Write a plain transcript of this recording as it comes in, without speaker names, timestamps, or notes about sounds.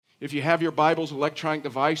If you have your Bibles, electronic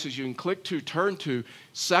devices, you can turn to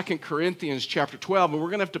 2 Corinthians chapter 12. And we're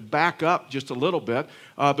going to have to back up just a little bit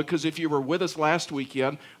because if you were with us last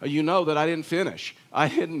weekend, you know that I didn't finish. I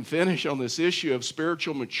didn't finish on this issue of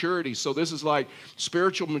spiritual maturity. So this is like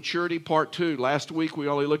spiritual maturity part 2. Last week we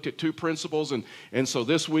only looked at 2 principles, and so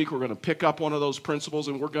this week we're going to pick up one of those principles,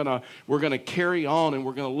 and we're going to carry on, and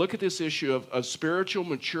we're going to look at this issue of spiritual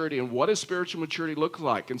maturity and what does spiritual maturity look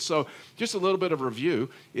like. And so just a little bit of review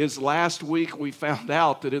is last week we found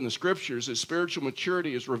out that in the Scriptures that spiritual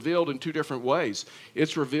maturity is revealed in 2 different ways.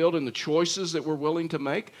 It's revealed in the choices that we're willing to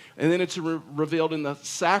make, and then it's revealed in the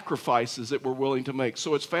sacrifices that we're willing to make.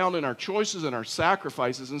 So it's found in our choices and our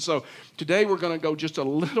sacrifices. And so today we're going to go just a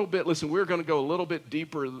little bit, we're going to go a little bit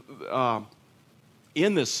deeper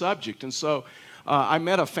in this subject. And so I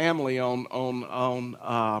met a family on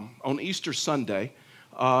Easter Sunday.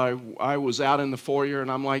 I was out in the foyer,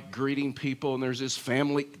 and I'm like greeting people, and there's this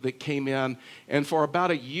family that came in, and for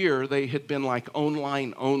about a year they had been like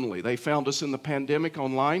online only. They found us in the pandemic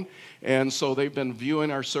online, and so they've been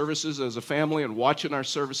viewing our services as a family and watching our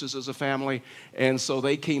services as a family, and so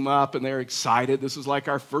they came up and they're excited. This is like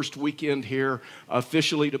our first weekend here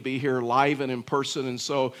officially to be here live and in person, and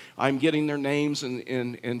so I'm getting their names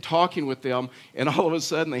and talking with them, and all of a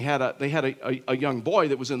sudden they had a young boy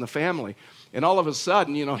that was in the family. And all of a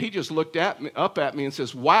sudden, he just looked up at me and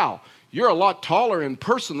says, "Wow, you're a lot taller in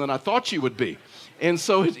person than I thought you would be." And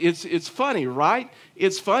so it's funny, right?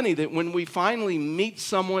 It's funny that when we finally meet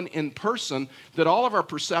someone in person, that all of our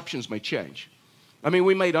perceptions may change. I mean,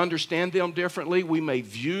 we may understand them differently. We may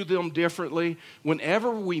view them differently.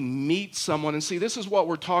 Whenever we meet someone, and see, this is what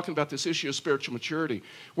we're talking about, this issue of spiritual maturity.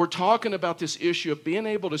 We're talking about this issue of being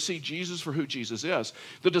able to see Jesus for who Jesus is.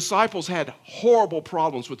 The disciples had horrible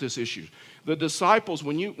problems with this issue. The disciples,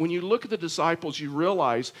 when you look at the disciples, you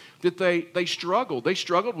realize that they struggled. They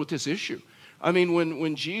struggled with this issue. I mean,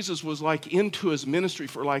 when Jesus was like into his ministry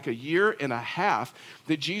for like a year and a half,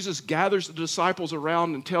 that Jesus gathers the disciples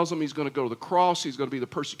around and tells them he's going to go to the cross, he's going to be the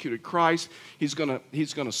persecuted Christ, he's going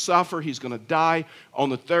to suffer, he's going to die. On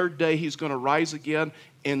the 3rd day, he's going to rise again.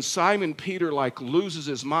 And Simon Peter like loses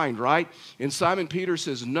his mind, right? And Simon Peter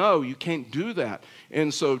says, "No, you can't do that."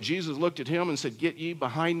 And so Jesus looked at him and said, "Get ye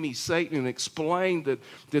behind me, Satan," and explained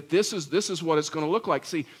that this is what it's going to look like.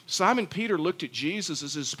 See, Simon Peter looked at Jesus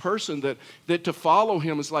as this person that to follow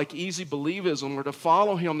him is like easy believism, or to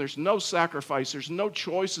follow him, there's no sacrifice, there's no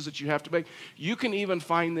choices that you have to make. You can even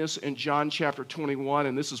find this in John chapter 21,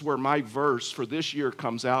 and this is where my verse for this year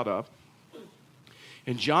comes out of.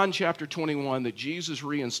 In John chapter 21, that Jesus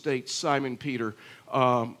reinstates Simon Peter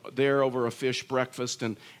there over a fish breakfast,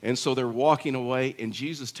 and so they're walking away, and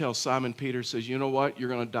Jesus tells Simon Peter, says, "You know what? You're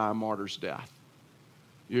going to die a martyr's death.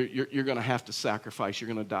 You're going to have to sacrifice. You're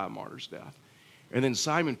going to die a martyr's death." And then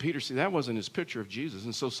Simon Peter, see, that wasn't his picture of Jesus,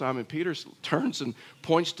 and so Simon Peter turns and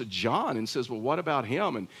points to John and says, "Well, what about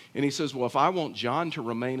him?" And he says, "Well, if I want John to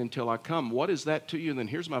remain until I come, what is that to you?" And then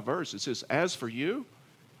here's my verse. It says, "As for you,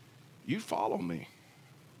 you follow me.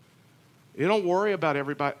 You don't worry about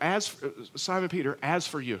everybody. Simon Peter, as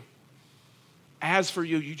for you,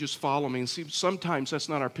 you just follow me." And see, sometimes that's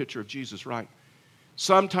not our picture of Jesus, right?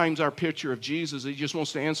 Sometimes our picture of Jesus, he just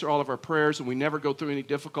wants to answer all of our prayers, and we never go through any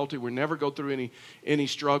difficulty, we never go through any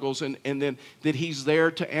struggles, and then that he's there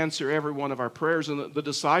to answer every one of our prayers. And the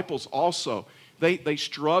disciples also, they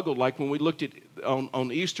struggled, like when we looked at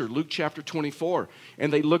on Easter, Luke chapter 24,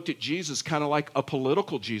 and they looked at Jesus kind of like a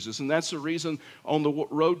political Jesus, and that's the reason on the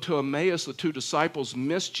road to Emmaus, the 2 disciples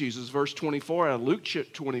missed Jesus. Verse 24 out of Luke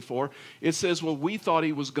 24, it says, "Well, we thought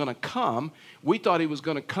he was going to come. We thought he was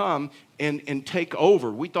going to come and take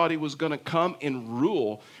over. We thought he was going to come and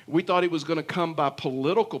rule. We thought he was going to come by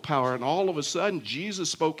political power." And all of a sudden, Jesus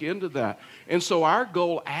spoke into that. And so our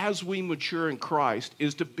goal as we mature in Christ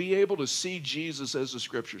is to be able to see Jesus as the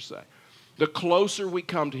Scriptures say. The closer we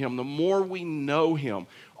come to him, the more we know him,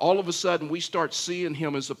 all of a sudden we start seeing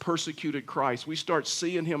him as the persecuted Christ. We start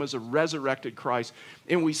seeing him as a resurrected Christ,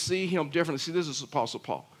 and we see him differently. See, this is Apostle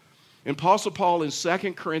Paul. And Apostle Paul in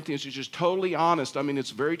 2 Corinthians is just totally honest. I mean,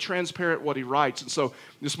 it's very transparent what he writes. And so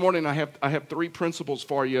this morning I have 3 principles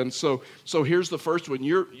for you. And so here's the first one.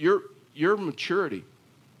 Your maturity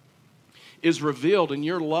is revealed in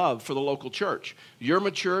your love for the local church. Your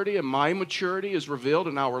maturity and my maturity is revealed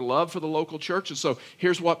in our love for the local church. And so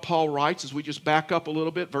here's what Paul writes as we just back up a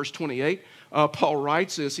little bit, verse 28. Paul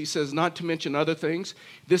writes this. He says, not to mention other things,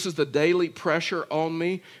 this is the daily pressure on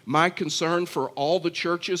me, my concern for all the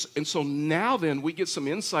churches. And so now then we get some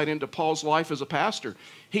insight into Paul's life as a pastor.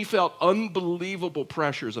 He felt unbelievable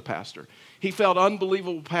pressure as a pastor. He felt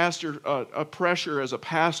unbelievable pressure as a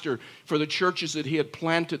pastor for the churches that he had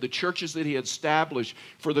planted, the churches that he had established,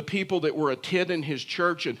 for the people that were attending his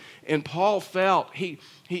church. And Paul felt, he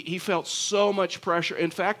felt so much pressure.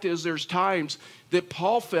 In fact, there's times that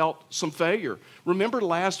Paul felt some failure. Remember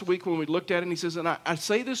last week when we looked at it, and he says, and I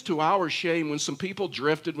say this to our shame, when some people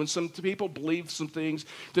drifted, when some people believed some things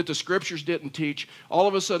that the scriptures didn't teach, all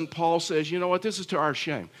of a sudden Paul says, you know what, this is to our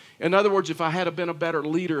shame. In other words, if I had been a better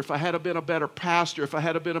leader, if I had been a better pastor, if I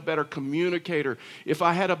had been a better communicator, if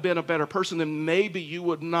I had been a better person, then maybe you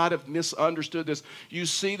would not have misunderstood this. You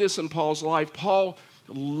see this in Paul's life. Paul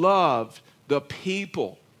loved the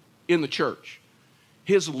people in the church.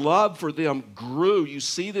 His love for them grew. You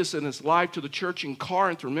see this in his life to the church in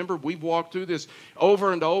Corinth. Remember, we've walked through this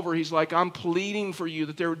over and over. He's like, I'm pleading for you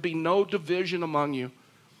that there would be no division among you,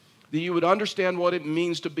 that you would understand what it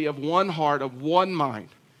means to be of one heart, of one mind,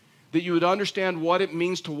 that you would understand what it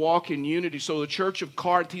means to walk in unity. So the church of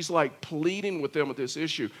Corinth, he's like pleading with them with this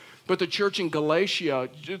issue. But the church in Galatia,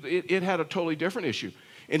 it had a totally different issue.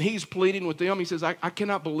 And he's pleading with them. He says, I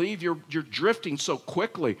cannot believe you're drifting so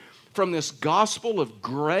quickly from this gospel of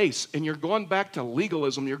grace, and you're going back to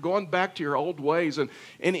legalism, you're going back to your old ways, and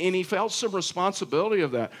he felt some responsibility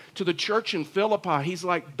of that. To the church in Philippi, he's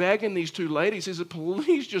like begging these two ladies, he said,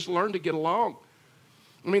 please just learn to get along.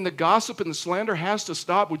 I mean, the gossip and the slander has to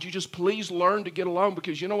stop. Would you just please learn to get along?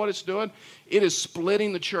 Because you know what it's doing? It is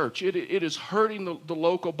splitting the church. It is hurting the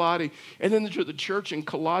local body. And then to the church in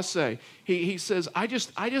Colossae, he says, I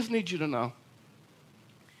just need you to know.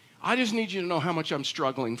 I just need you to know how much I'm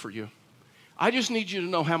struggling for you. I just need you to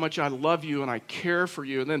know how much I love you and I care for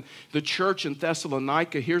you. And then the church in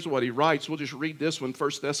Thessalonica, here's what he writes. We'll just read this one,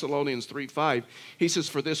 1 Thessalonians 3:5. He says,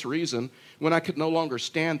 for this reason, when I could no longer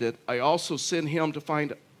stand it, I also sent him to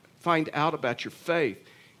find out about your faith,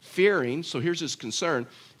 fearing, so here's his concern,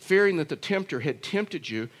 fearing that the tempter had tempted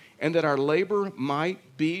you and that our labor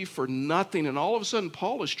might be for nothing. And all of a sudden,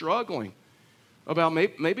 Paul is struggling about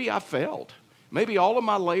maybe I failed. Maybe all of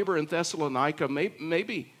my labor in Thessalonica,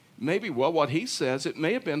 maybe, well, what he says, it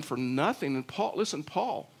may have been for nothing. And Paul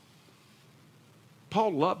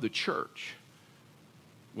loved the church.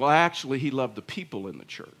 Well, actually, he loved the people in the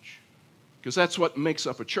church, because that's what makes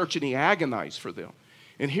up a church, and he agonized for them.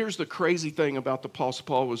 And here's the crazy thing about the Apostle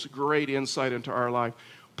Paul, was a great insight into our life.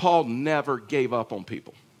 Paul never gave up on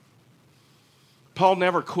people. Paul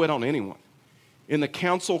never quit on anyone. In the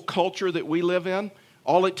council culture that we live in,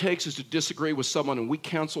 all it takes is to disagree with someone, and we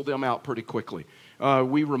cancel them out pretty quickly.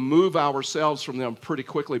 We remove ourselves from them pretty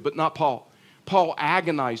quickly, but not Paul. Paul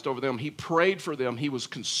agonized over them. He prayed for them. He was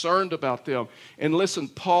concerned about them. And listen,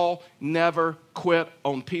 Paul never quit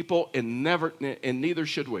on people, and neither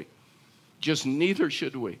should we. Just neither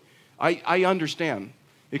should we. I understand,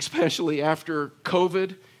 especially after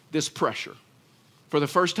COVID, this pressure. For the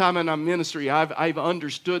first time in my ministry, I've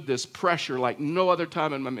understood this pressure like no other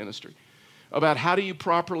time in my ministry, about how do you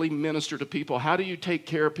properly minister to people, how do you take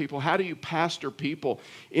care of people, how do you pastor people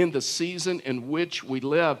in the season in which we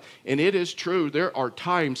live. And it is true, there are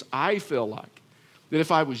times I feel like that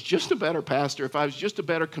if I was just a better pastor, if I was just a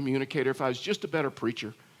better communicator, if I was just a better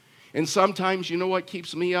preacher, and sometimes, you know what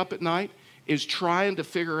keeps me up at night? Is trying to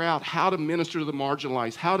figure out how to minister to the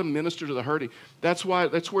marginalized, how to minister to the hurting. That's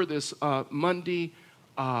where this Monday,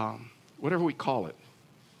 whatever we call it,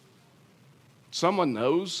 someone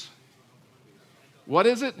knows? What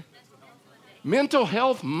is it? Mental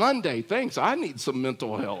Health Monday. Thanks. I need some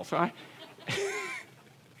mental health.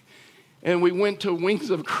 And we went to Wings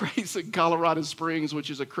of Grace in Colorado Springs, which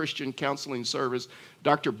is a Christian counseling service.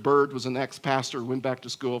 Dr. Bird was an ex-pastor, went back to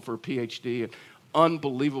school for a PhD. And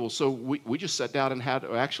unbelievable. So we just sat down and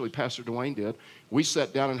actually Pastor Dwayne did. We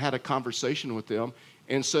sat down and had a conversation with them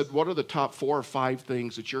and said, what are the top 4 or 5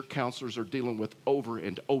 things that your counselors are dealing with over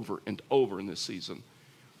and over and over in this season?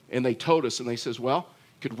 And they told us, and they says, well,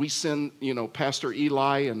 could we send, Pastor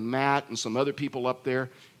Eli and Matt and some other people up there?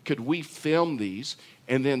 Could we film these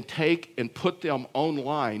and then take and put them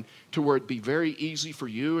online to where it'd be very easy for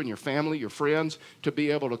you and your family, your friends, to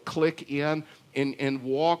be able to click in and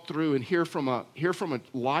walk through and hear from a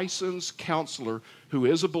licensed counselor who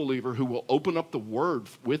is a believer, who will open up the Word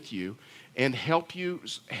with you and help you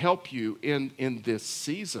in this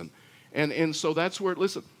season. And so that's where,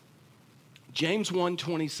 listen, James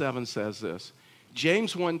 1:27 says this.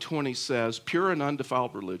 James 1:20 says, pure and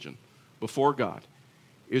undefiled religion before God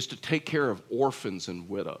is to take care of orphans and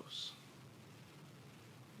widows.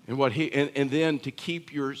 And then to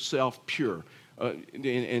keep yourself pure.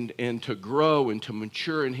 And to grow and to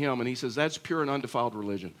mature in him. And he says that's pure and undefiled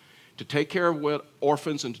religion, to take care of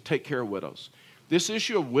orphans and to take care of widows. This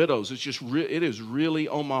issue of widows is it is really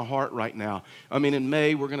on my heart right now. I mean, in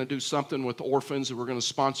May, we're going to do something with orphans, and we're going to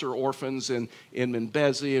sponsor orphans in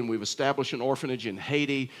Mbezi, and we've established an orphanage in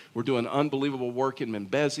Haiti. We're doing unbelievable work in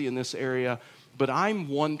Mbezi in this area. But I'm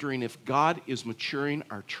wondering if God is maturing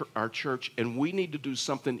our church, and we need to do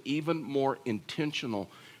something even more intentional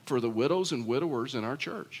for the widows and widowers in our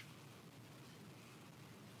church.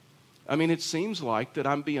 I mean, it seems like that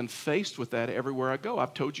I'm being faced with that everywhere I go.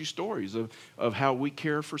 I've told you stories of how we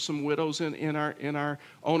care for some widows on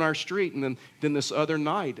our street, and then this other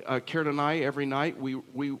night, Karen and I, every night we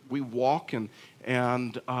walk and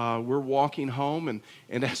we're walking home,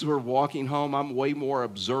 and as we're walking home, I'm way more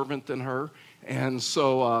observant than her, and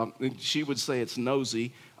so she would say it's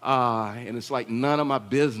nosy, and it's like none of my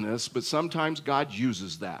business. But sometimes God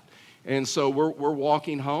uses that, and so we're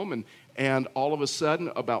walking home, and all of a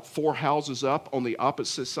sudden, about 4 houses up on the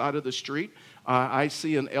opposite side of the street, I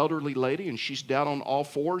see an elderly lady, and she's down on all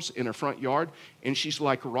fours in her front yard, and she's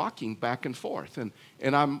like rocking back and forth, and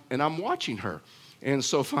I'm watching her. And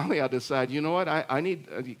so finally I decide, you know what, I need,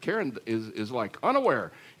 Karen is like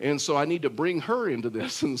unaware, and so I need to bring her into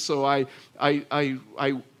this. And so I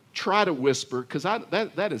try to whisper, because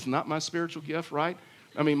that is not my spiritual gift, right?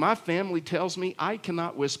 I mean, my family tells me I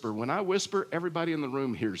cannot whisper. When I whisper, everybody in the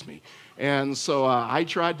room hears me. And so I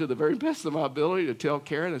tried to the very best of my ability to tell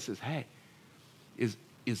Karen. I says, hey,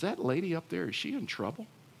 is that lady up there, is she in trouble?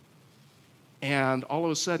 And all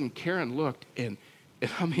of a sudden, Karen looked, and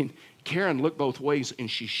I mean, Karen looked both ways,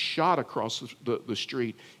 and she shot across the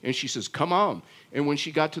street, and she says, come on. And when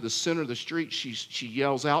she got to the center of the street, she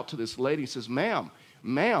yells out to this lady, says, ma'am,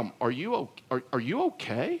 are you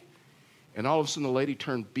okay? And all of a sudden, the lady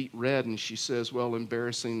turned beet red, and she says, well,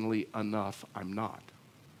 embarrassingly enough, I'm not.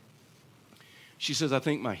 She says, I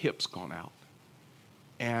think my hip's gone out,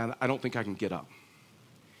 and I don't think I can get up.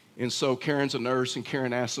 And so Karen's a nurse, and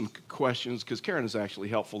Karen asked some questions, because Karen is actually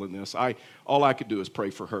helpful in this. All I could do is pray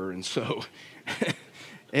for her, and so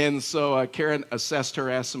Karen assessed her,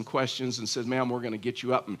 asked some questions, and said, ma'am, we're going to get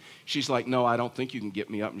you up. And she's like, no, I don't think you can get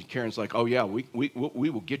me up. And Karen's like, oh, yeah, we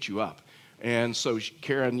will get you up. And so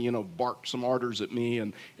Karen, barked some orders at me,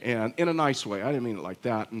 and in a nice way. I didn't mean it like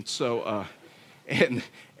that. And so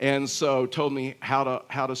so told me how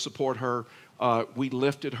to support her. We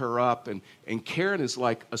lifted her up, and Karen is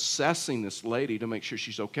like assessing this lady to make sure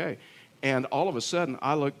she's okay. And all of a sudden,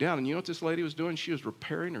 I looked down, and you know what this lady was doing? She was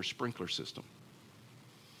repairing her sprinkler system.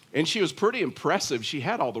 And she was pretty impressive. She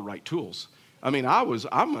had all the right tools. I mean,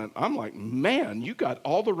 I'm like, man, you got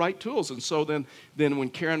all the right tools. And so then when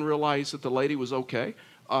Karen realized that the lady was okay,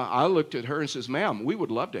 I looked at her and says, ma'am, we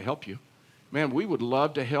would love to help you. Ma'am, we would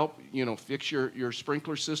love to help, fix your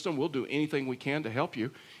sprinkler system. We'll do anything we can to help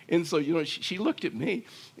you. And so, she looked at me,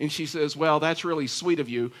 and she says, well, that's really sweet of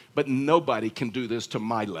you, but nobody can do this to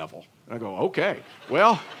my level. And I go, okay,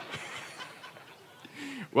 well,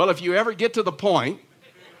 if you ever get to the point,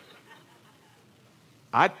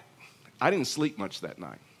 I didn't sleep much that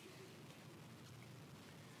night.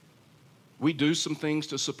 We do some things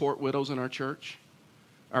to support widows in our church.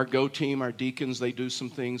 Our Go team, our deacons, they do some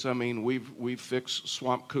things. I mean, we've fixed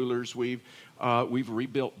swamp coolers. We've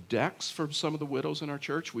rebuilt decks for some of the widows in our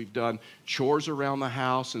church. We've done chores around the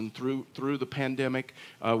house, and through the pandemic,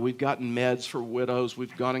 we've gotten meds for widows.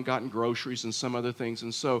 We've gone and gotten groceries and some other things.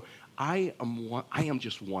 And so I am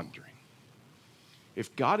just wondering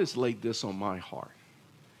if God has laid this on my heart.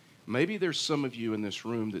 Maybe there's some of you in this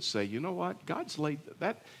room that say, you know what, God's laid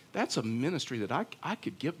that's a ministry that I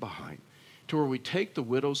could get behind, to where we take the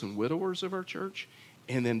widows and widowers of our church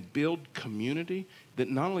and then build community that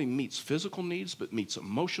not only meets physical needs, but meets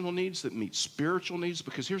emotional needs, that meets spiritual needs.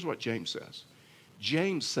 Because here's what James says.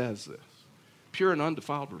 James says this: pure and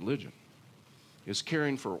undefiled religion is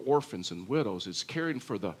caring for orphans and widows. It's caring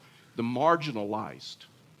for the marginalized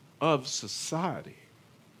of society.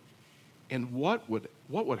 And what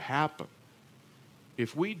would happen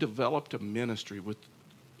if we developed a ministry with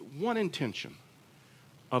one intention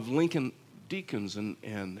of linking deacons and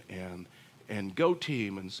Go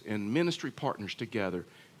team and ministry partners together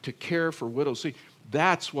to care for widows? See,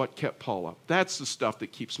 that's what kept Paul up. That's the stuff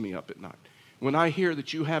that keeps me up at night. when I hear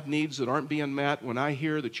that you have needs that aren't being met, when I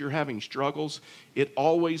hear that you're having struggles, it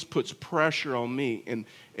always puts pressure on me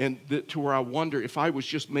to where I wonder if I was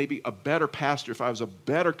just maybe a better pastor, if I was a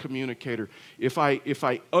better communicator, if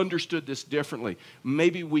I understood this differently,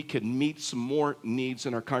 maybe we could meet some more needs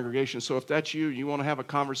in our congregation. So if that's you, you want to have a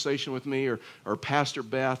conversation with me or Pastor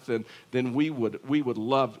Beth, then we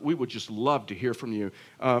would just love to hear from you.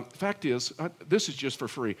 Fact is, this is just for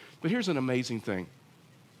free. But here's an amazing thing.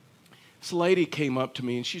 This lady came up to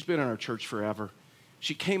me, and she's been in our church forever.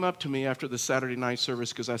 She came up to me after the Saturday night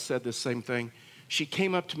service because I said this same thing. She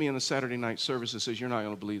came up to me in the Saturday night service and says, "You're not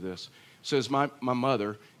going to believe this." Says, my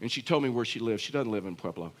mother, and she told me where she lives. She doesn't live in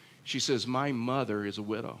Pueblo. She says, "My mother is a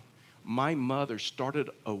widow. My mother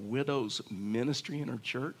started a widow's ministry in her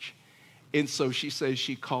church." And so she says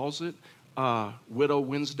she calls it Widow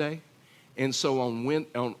Wednesday. And so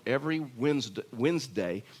on every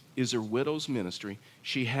Wednesday is her widow's ministry.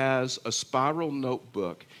 She has a spiral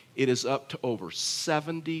notebook. It is up to over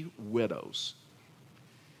 70 widows.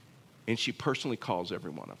 And she personally calls every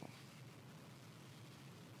one of them.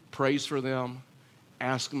 Prays for them,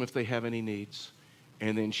 asks them if they have any needs,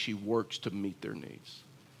 and then she works to meet their needs.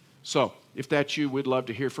 So, if that's you, we'd love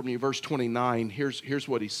to hear from you. Verse 29, here's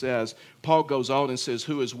what he says. Paul goes on and says,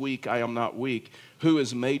 "Who is weak? I am not weak. Who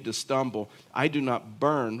is made to stumble? I do not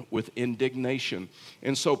burn with indignation."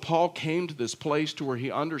 And so Paul came to this place to where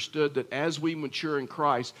he understood that as we mature in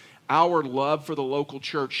Christ, our love for the local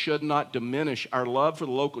church should not diminish. Our love for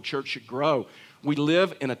the local church should grow. We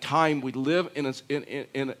live in a time, we live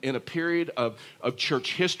in a period of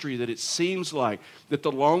church history that it seems like that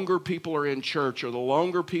the longer people are in church or the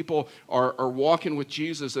longer people are walking with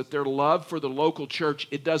Jesus, that their love for the local church,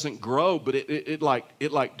 it doesn't grow, but it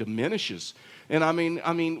like diminishes. And I mean,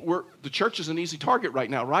 the church is an easy target right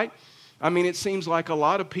now, right? I mean, it seems like a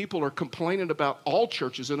lot of people are complaining about all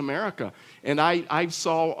churches in America. And I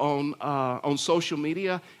saw on social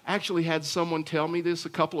media, actually had someone tell me this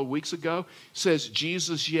a couple of weeks ago, says,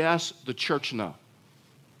 "Jesus, yes, the church, no."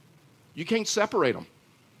 You can't separate them.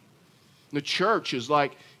 The church is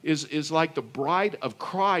like the bride of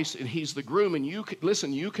Christ, and he's the groom. And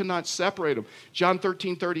you cannot separate them. John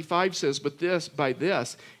 13:35 says, "But by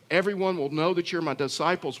this, everyone will know that you're my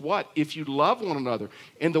disciples." What? If you love one another.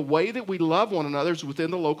 And the way that we love one another is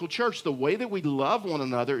within the local church. The way that we love one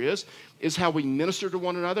another is how we minister to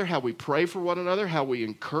one another, how we pray for one another, how we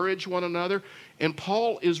encourage one another. And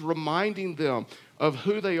Paul is reminding them of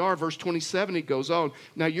who they are. Verse 27, he goes on,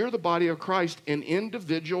 "Now you're the body of Christ and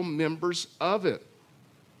individual members of it."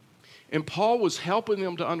 And Paul was helping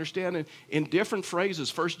them to understand in different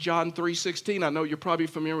phrases. 1 John 3:16. I know you're probably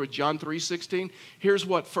familiar with John 3:16. Here's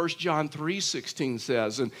what 1 John 3:16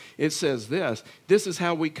 says. And it says this. "This is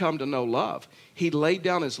how we come to know love. He laid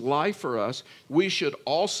down his life for us. We should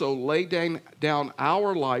also lay down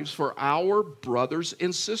our lives for our brothers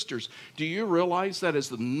and sisters." Do you realize that is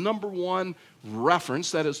the number one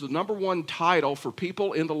reference, that is the number one title for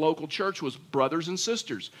people in the local church was brothers and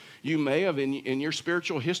sisters? You may have, in your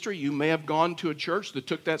spiritual history, you may have gone to a church that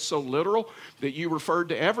took that so literal that you referred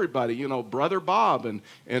to everybody, Brother Bob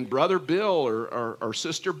and Brother Bill or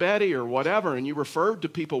Sister Betty or whatever, and you referred to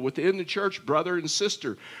people within the church, brother and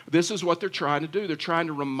sister. This is what they're trying to do. They're trying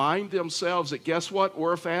to remind themselves that, guess what?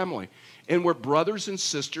 We're a family, and we're brothers and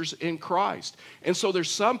sisters in Christ. And so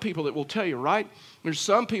there's some people that will tell you, right? There's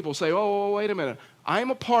some people say, "Oh, wait a minute.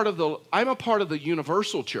 I'm a part of the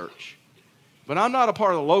universal church, but I'm not a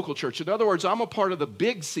part of the local church." In other words, I'm a part of the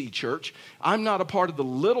big C church. I'm not a part of the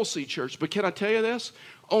little C church. But can I tell you this?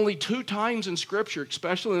 Only 2 times in Scripture,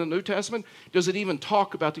 especially in the New Testament, does it even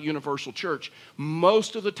talk about the universal church.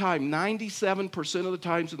 Most of the time, 97% of the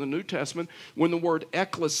times in the New Testament, when the word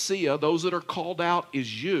ecclesia, those that are called out,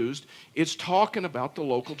 is used, it's talking about the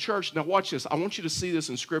local church. Now watch this. I want you to see this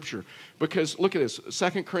in Scripture, because look at this.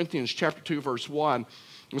 2 Corinthians chapter 2, verse 1.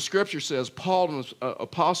 The Scripture says, "Paul, an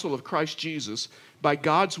apostle of Christ Jesus, by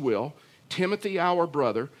God's will, Timothy, our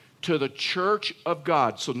brother, to the church of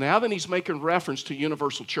God." So now then he's making reference to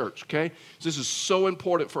universal church, okay? This is so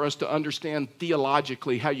important for us to understand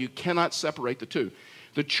theologically how you cannot separate the two.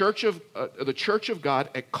 The church of God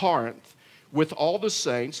at Corinth, with all the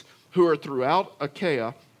saints who are throughout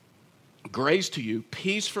Achaia, grace to you,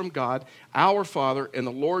 peace from God, our Father, and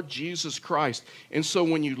the Lord Jesus Christ. And so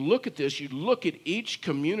when you look at this, you look at each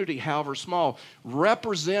community, however small,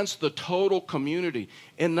 represents the total community.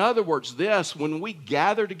 In other words, when we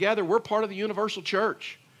gather together, we're part of the universal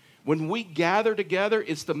church. When we gather together,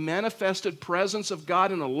 it's the manifested presence of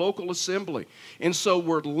God in a local assembly. And so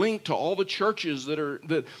we're linked to all the churches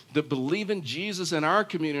that believe in Jesus in our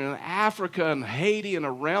community, in Africa and Haiti and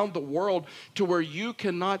around the world, to where you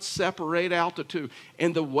cannot separate out the two.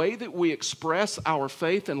 And the way that we express our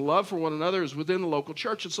faith and love for one another is within the local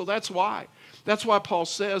church. And so that's why. That's why Paul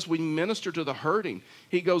says we minister to the hurting.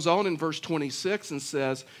 He goes on in verse 26 and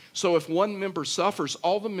says, so if one member suffers,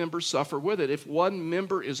 all the members suffer with it. If one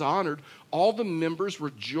member is honored, all the members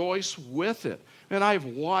rejoice with it. And I've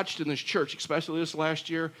watched in this church, especially this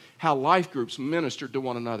last year, how life groups ministered to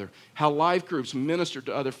one another, how life groups ministered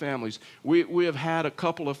to other families. We have had a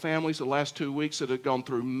couple of families the last 2 weeks that have gone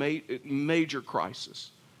through major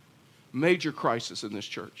crisis in this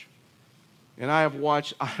church. And I have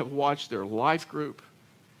watched their life group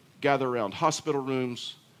gather around hospital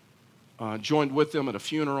rooms, joined with them at a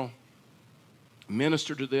funeral,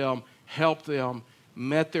 ministered to them, helped them,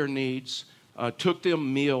 met their needs, took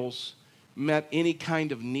them meals, met any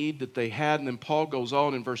kind of need that they had. And then Paul goes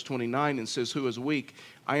on in verse 29 and says, who is weak?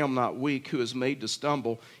 I am not weak. Who is made to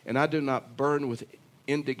stumble? And I do not burn with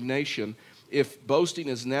indignation. If boasting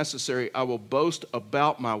is necessary, I will boast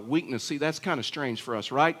about my weakness. See, that's kind of strange for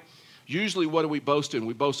us, right? Usually, what do we boast in?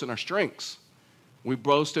 We boast in our strengths. We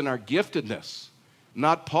boast in our giftedness.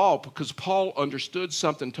 Not Paul, because Paul understood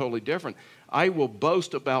something totally different. I will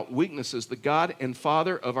boast about weaknesses. The God and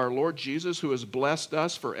Father of our Lord Jesus, who has blessed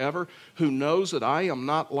us forever, who knows that I am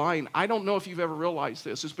not lying. I don't know if you've ever realized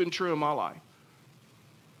this. It's been true in my life.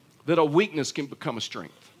 That a weakness can become a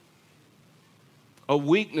strength. A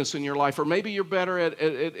weakness in your life, or maybe you're better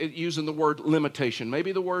at using the word limitation.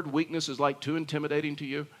 Maybe the word weakness is like too intimidating to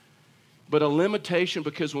you. But a limitation,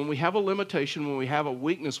 because when we have a limitation, when we have a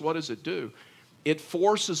weakness, what does it do? It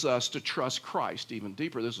forces us to trust Christ even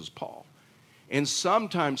deeper. This is Paul. And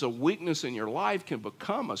sometimes a weakness in your life can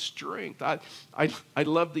become a strength. I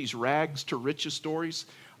love these rags to riches stories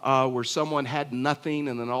where someone had nothing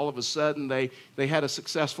and then all of a sudden they had a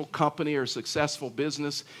successful company or a successful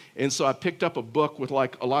business. And so I picked up a book with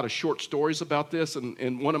like a lot of short stories about this.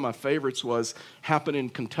 And one of my favorites happened in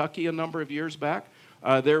Kentucky a number of years back.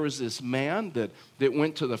 There was this man that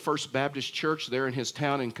went to the First Baptist Church there in his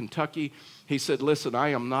town in Kentucky. He said, listen, I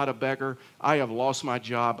am not a beggar. I have lost my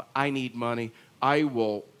job. I need money. I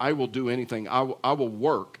will do anything. I will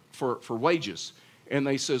work for wages. And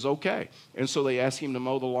they says, okay. And so they asked him to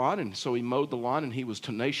mow the lawn. And so he mowed the lawn, and he was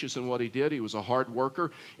tenacious in what he did. He was a hard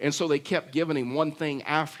worker. And so they kept giving him one thing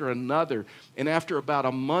after another. And after about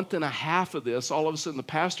a month and a half of this, all of a sudden the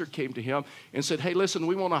pastor came to him and said, hey, listen,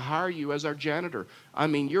 we want to hire you as our janitor. I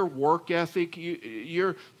mean, your work ethic,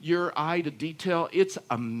 your eye to detail, it's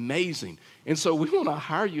amazing. And so we want to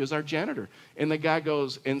hire you as our janitor. And the guy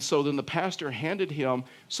goes, and so then the pastor handed him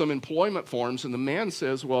some employment forms. And the man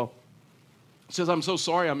says, says, I'm so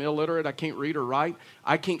sorry, I'm illiterate, I can't read or write,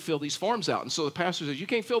 I can't fill these forms out. And so the pastor says, you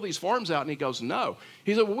can't fill these forms out? And he goes, no.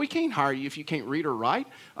 He said, well, we can't hire you if you can't read or write.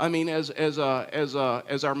 I mean, as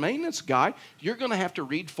our maintenance guy, you're going to have to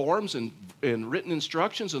read forms and written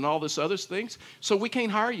instructions and all this other things, so we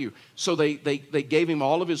can't hire you. So they gave him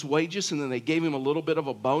all of his wages, and then they gave him a little bit of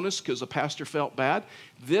a bonus because the pastor felt bad.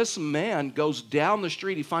 This man goes down the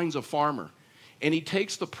street, he finds a farmer. And he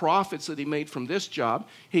takes the profits that he made from this job.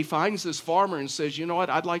 He finds this farmer and says, you know what,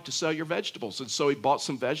 I'd like to sell your vegetables. And so he bought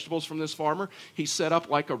some vegetables from this farmer. He set up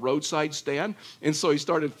like a roadside stand. And so he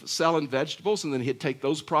started selling vegetables. And then he'd take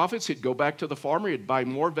those profits. He'd go back to the farmer. He'd buy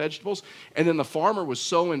more vegetables. And then the farmer was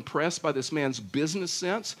so impressed by this man's business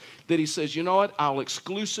sense that he says, you know what, I'll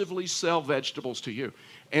exclusively sell vegetables to you.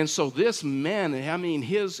 And so this man, I mean,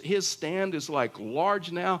 his stand is like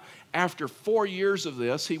large now. After 4 years of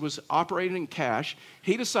this, he was operating in cash.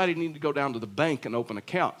 He decided he needed to go down to the bank and open an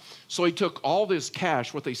account. So he took all this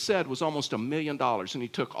cash, what they said was almost $1 million. And he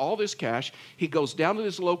took all this cash. He goes down to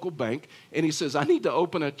his local bank, and he says, I need to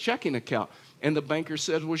open a checking account. And the banker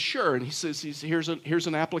said, well, sure. And he says, here's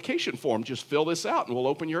an application form. Just fill this out, and we'll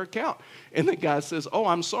open your account. And the guy says, oh,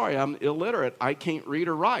 I'm sorry, I'm illiterate. I can't read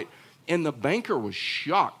or write. And the banker was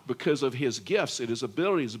shocked because of his gifts and his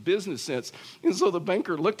abilities, his business sense. And so the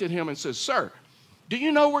banker looked at him and says, sir, do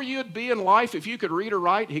you know where you'd be in life if you could read or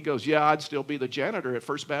write? He goes, yeah, I'd still be the janitor at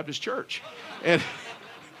First Baptist Church.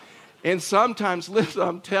 And sometimes, listen,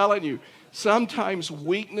 I'm telling you, sometimes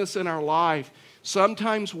weakness in our life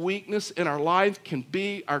Sometimes weakness in our life can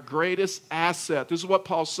be our greatest asset. This is what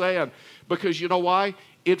Paul's saying, because you know why?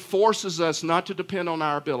 It forces us not to depend on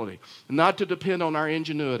our ability, not to depend on our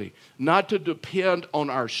ingenuity, not to depend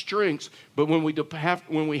on our strengths, but when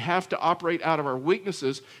we have to operate out of our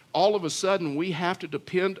weaknesses, all of a sudden we have to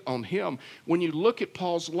depend on Him. When you look at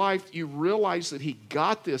Paul's life, you realize that he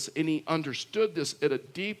got this and he understood this at a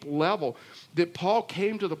deep level, that Paul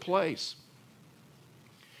came to the place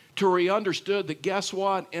to where he understood that, guess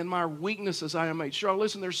what? In my weaknesses I am made strong.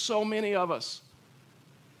 Listen, there's so many of us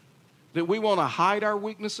that we want to hide our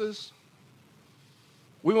weaknesses.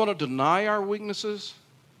 We want to deny our weaknesses.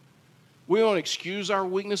 We want to excuse our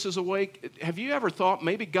weaknesses away. Have you ever thought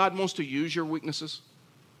maybe God wants to use your weaknesses?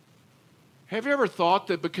 Have you ever thought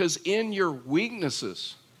that because in your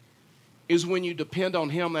weaknesses is when you depend on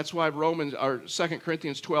Him? That's why 2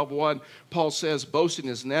 Corinthians 12:1, Paul says, boasting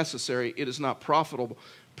is necessary. It is not profitable,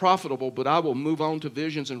 but I will move on to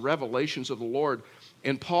visions and revelations of the Lord.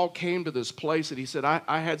 And Paul came to this place that he said,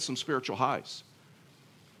 I had some spiritual highs.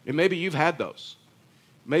 And maybe you've had those.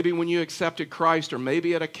 Maybe when you accepted Christ, or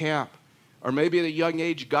maybe at a camp, or maybe at a young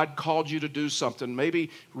age, God called you to do something. Maybe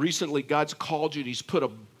recently God's called you and He's put a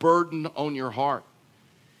burden on your heart.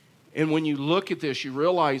 And when you look at this, you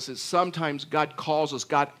realize that sometimes God calls us,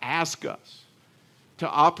 God asks us to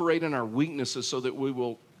operate in our weaknesses so that we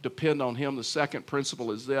will depend on Him. The second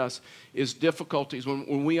principle is this, is difficulties.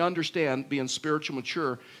 When we understand being spiritually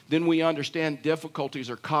mature, then we understand difficulties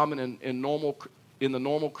are common in the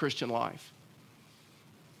normal Christian life.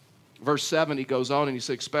 Verse 7, he goes on and he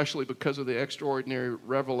says, especially because of the extraordinary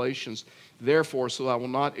revelations, therefore, so I will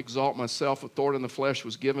not exalt myself, a thorn in the flesh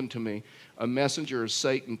was given to me, a messenger of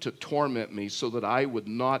Satan to torment me, so that I would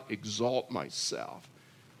not exalt myself.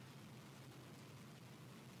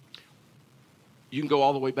 You can go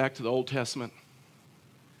all the way back to the Old Testament.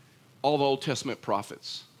 All the Old Testament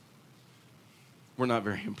prophets were not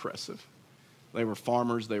very impressive. They were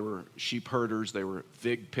farmers, they were sheep herders, they were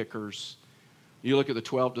fig pickers. You look at the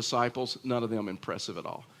 12 disciples, none of them impressive at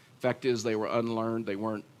all. Fact is, they were unlearned, they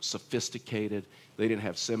weren't sophisticated, they didn't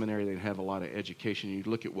have seminary, they didn't have a lot of education. You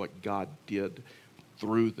look at what God did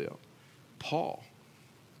through them. Paul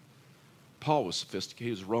was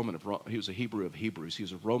sophisticated. He was he was a Hebrew of Hebrews. He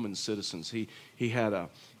was a Roman citizen. He had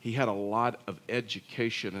a lot of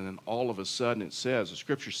education, and then all of a sudden it says, the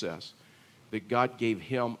Scripture says, that God gave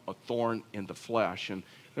him a thorn in the flesh. And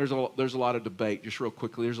there's a lot of debate, just real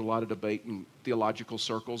quickly, there's a lot of debate in theological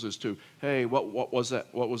circles as to, hey, what was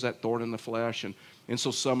that thorn in the flesh? And so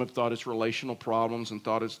some have thought it's relational problems, and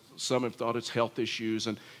some have thought it's health issues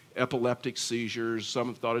and epileptic seizures. Some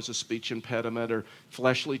have thought it's a speech impediment or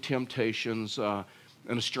fleshly temptations, an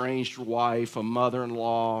estranged wife, a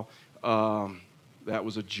mother-in-law. That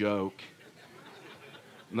was a joke.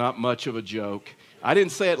 Not much of a joke. I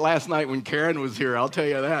didn't say it last night when Karen was here, I'll tell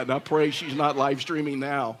you that. And I pray she's not live streaming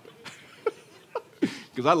now.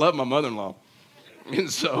 Because I love my mother-in-law.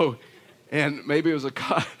 And maybe it was a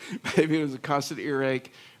constant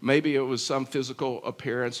earache. Maybe it was some physical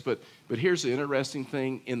appearance. But here's the interesting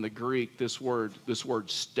thing in the Greek, this word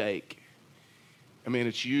stake. I mean,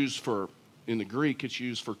 in the Greek, it's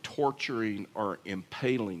used for torturing or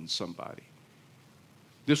impaling somebody.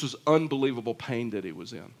 This was unbelievable pain that he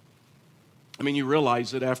was in. I mean, you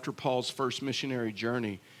realize that after Paul's first missionary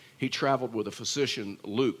journey, he traveled with a physician,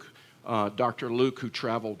 Luke, Dr. Luke, who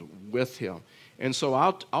traveled with him. And so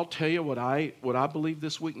I'll tell you what I believe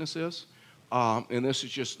this weakness is. And this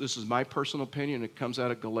is my personal opinion. It comes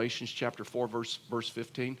out of Galatians chapter 4, verse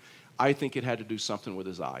 15. I think it had to do something with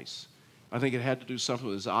his eyes. I think it had to do something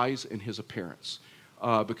with his eyes and his appearance.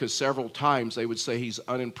 Because several times they would say he's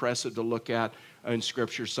unimpressive to look at in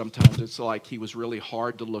Scripture. Sometimes it's like he was really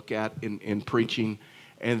hard to look at in preaching.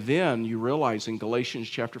 And then you realize in Galatians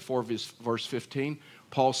chapter 4, verse 15,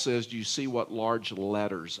 Paul says, do you see what large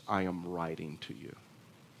letters I am writing to you?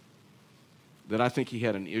 That I think he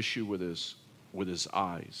had an issue with his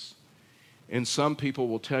eyes. And some people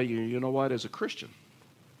will tell you, you know what, as a Christian,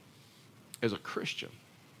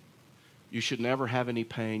 you should never have any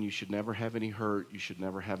pain, you should never have any hurt, you should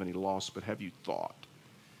never have any loss, but have you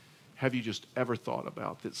just ever thought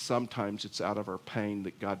about that sometimes it's out of our pain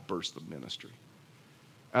that God bursts the ministry?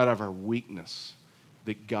 Out of our weakness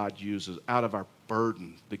that God uses, out of our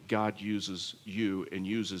burden that God uses you and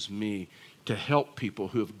uses me to help people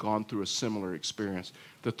who have gone through a similar experience.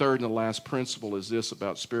 The third and the last principle is this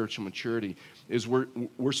about spiritual maturity, is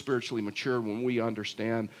we're spiritually mature when we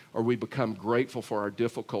understand or we become grateful for our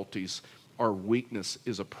difficulties. Our weakness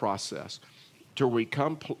is a process. Till we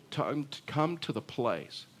come to the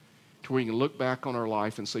place to where we can look back on our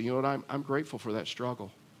life and say, you know what, I'm grateful for that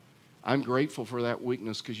struggle. I'm grateful for that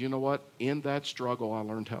weakness because you know what? In that struggle, I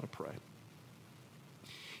learned how to pray.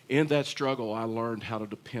 In that struggle, I learned how to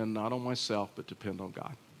depend not on myself, but depend on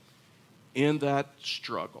God. In that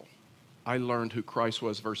struggle, I learned who Christ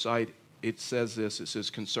was. Verse 8, it says this, it says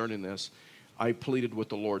concerning this, I pleaded with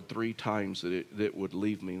the Lord 3 times that it would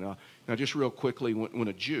leave me. Now just real quickly, when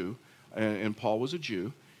a Jew, and Paul was a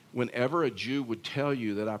Jew, whenever a Jew would tell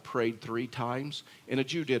you that I prayed 3 times, and a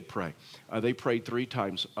Jew did pray, they prayed 3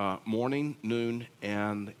 times, morning, noon,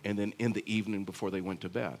 and then in the evening before they went to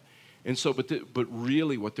bed. And so, but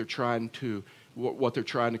really what they're trying to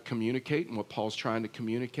communicate, and what Paul's trying to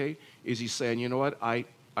communicate, is he's saying, you know what, I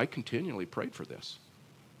continually prayed for this.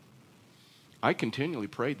 I continually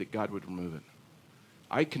prayed that God would remove it.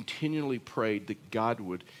 I continually prayed that God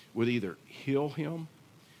would either heal him,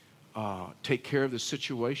 take care of this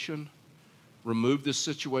situation, remove this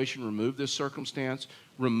circumstance,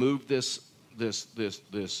 remove this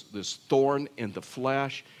thorn in the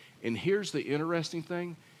flesh. And here's the interesting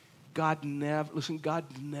thing. God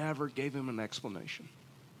never gave him an explanation.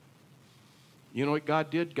 You know what God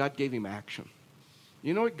did? God gave him action.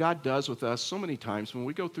 You know what God does with us so many times when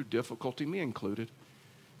we go through difficulty, me included,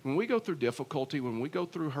 when we go through difficulty, when we go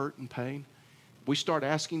through hurt and pain, we start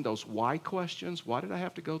asking those why questions. Why did I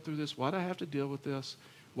have to go through this? Why do I have to deal with this?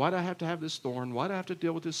 Why do I have to have this thorn? Why do I have to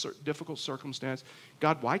deal with this difficult circumstance?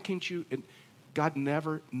 God, why can't you? And God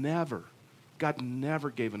never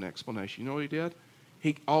gave an explanation. You know what he did?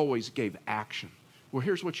 He always gave action. Well,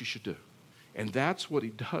 here's what you should do. And that's what he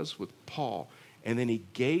does with Paul. And then he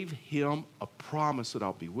gave him a promise that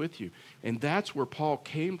I'll be with you. And that's where Paul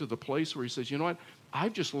came to the place where he says, you know what?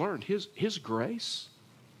 I've just learned his grace.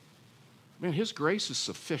 Man, his grace is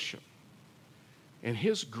sufficient. And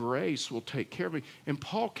his grace will take care of me. And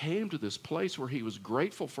Paul came to this place where he was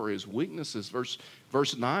grateful for his weaknesses. Verse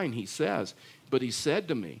 9, he says, but he said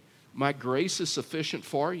to me, my grace is sufficient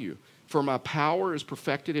for you, for my power is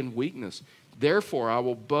perfected in weakness. Therefore, I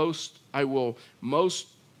will most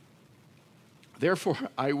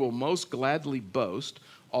gladly boast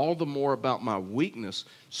all the more about my weakness,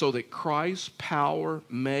 so that Christ's power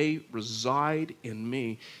may reside in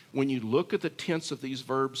me. When you look at the tense of these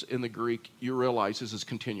verbs in the Greek, you realize this is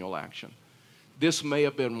continual action. This may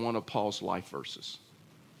have been one of Paul's life verses.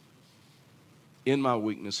 In my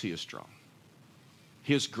weakness, he is strong.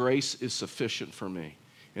 His grace is sufficient for me.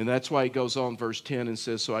 And that's why he goes on, verse 10, and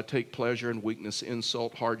says, so I take pleasure in weakness,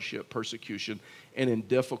 insult, hardship, persecution, and in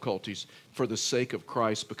difficulties for the sake of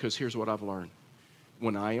Christ, because here's what I've learned.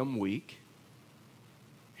 When I am weak,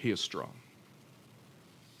 he is strong.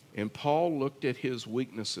 And Paul looked at his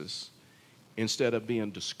weaknesses instead of being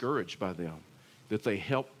discouraged by them, that they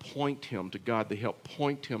help point him to God, they help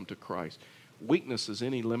point him to Christ. Weakness is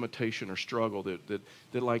any limitation or struggle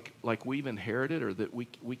that like we've inherited or that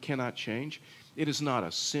we cannot change. It is not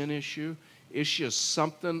a sin issue. It's just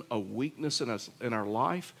something, a weakness in our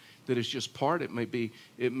life that is just part. It may be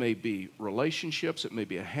relationships. It may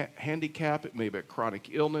be a handicap. It may be a chronic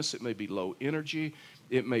illness. It may be low energy.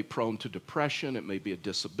 It may be prone to depression. It may be a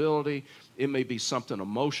disability. It may be something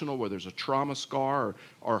emotional where there's a trauma scar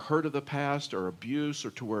or hurt of the past or abuse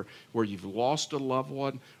or to where you've lost a loved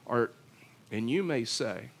one. And you may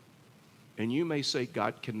say,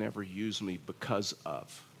 God can never use me because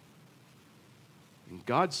of. And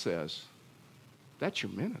God says, that's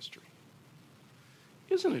your ministry.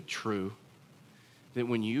 Isn't it true that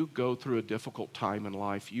when you go through a difficult time in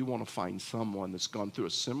life, you want to find someone that's gone through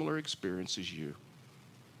a similar experience as you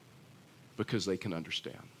because they can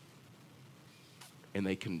understand and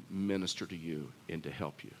they can minister to you and to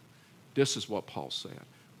help you? This is what Paul's saying.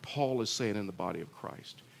 Paul is saying in the body of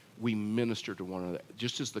Christ, we minister to one another.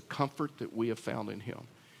 Just as the comfort that we have found in him,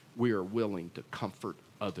 we are willing to comfort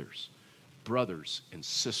others. Brothers and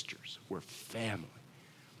sisters, we're family.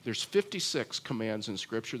 There's 56 commands in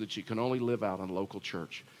Scripture that you can only live out in local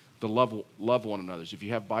church. To love one another. If you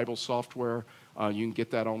have Bible software, you can get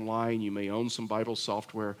that online. You may own some Bible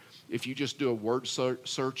software. If you just do a word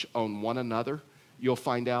search on one another, you'll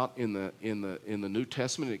find out in the New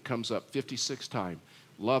Testament it comes up 56 times.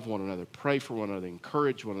 Love one another, pray for one another,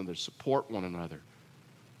 encourage one another, support one another,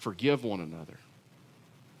 forgive one another,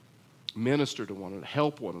 minister to one another,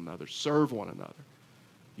 help one another, serve one another.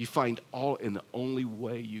 You find all, and the only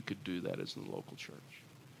way you could do that is in the local church.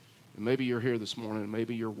 And maybe you're here this morning, and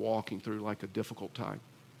maybe you're walking through like a difficult time.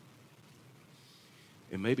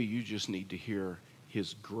 And maybe you just need to hear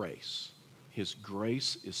his grace. His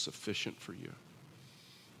grace is sufficient for you.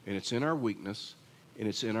 And it's in our weakness, and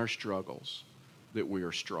it's in our struggles that we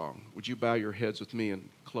are strong. Would you bow your heads with me and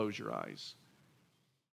close your eyes?